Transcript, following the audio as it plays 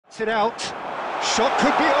it out. Shot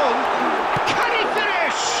could be on. Can he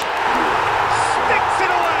finish? Sticks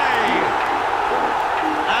it away.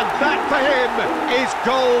 And that for him is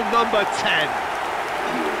goal number 10.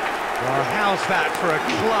 Well, how's that for a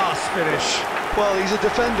class finish? Well, he's a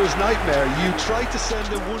defender's nightmare. You try to send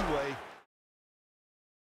him one way.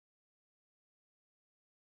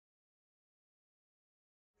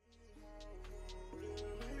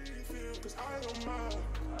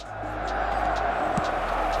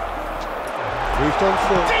 Moved on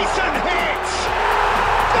full. Decent hit!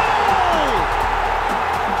 Goal!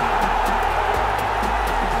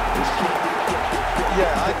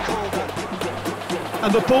 Yeah, I'd call that.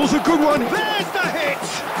 And the ball's a good one. There's the hit!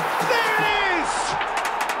 There it is!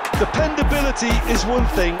 Dependability is one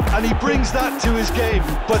thing, and he brings that to his game.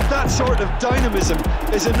 But that sort of dynamism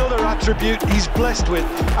is another attribute he's blessed with,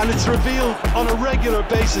 and it's revealed on a regular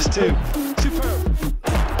basis too. Superb.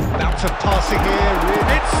 Bouncing passing here.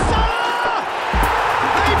 It's Salah!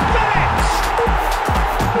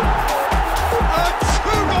 A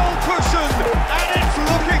two-goal cushion, and it's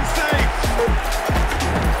looking safe.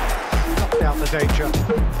 Knocked out the danger.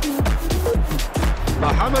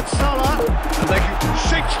 Mohamed Salah, and they can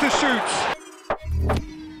shapes to shoot.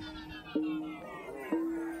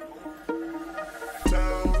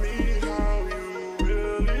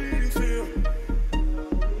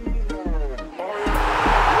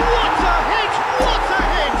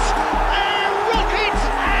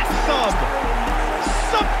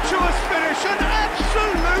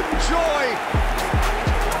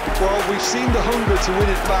 Well, we've seen the hunger to win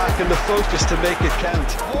it back and the focus to make it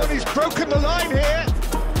count. Oh, and he's broken the line here.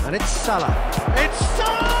 And it's Salah. It's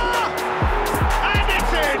Salah! And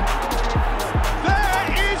it's in! There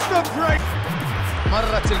is the break.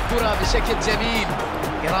 مرت الكرة بشكل جميل.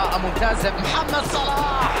 قراءة ممتازة محمد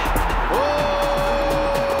صلاح.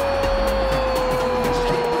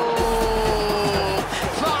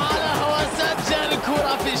 فعلها وسجل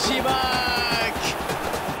الكرة في الشباك.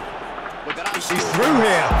 He's through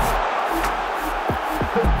here.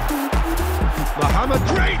 Mohamed,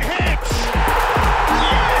 great hit!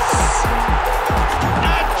 Yes!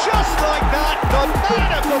 And just like that, the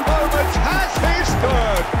man of the moment has his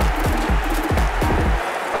third.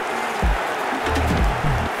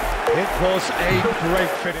 It was a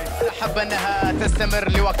great finish. أحب أنها تستمر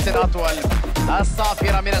لوقت أطول.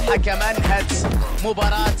 الصافرة من الحكم أنهت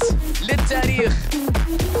مباراة للتاريخ.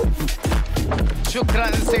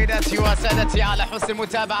 شكرا سيداتي وسادتي على حسن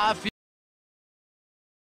المتابعة.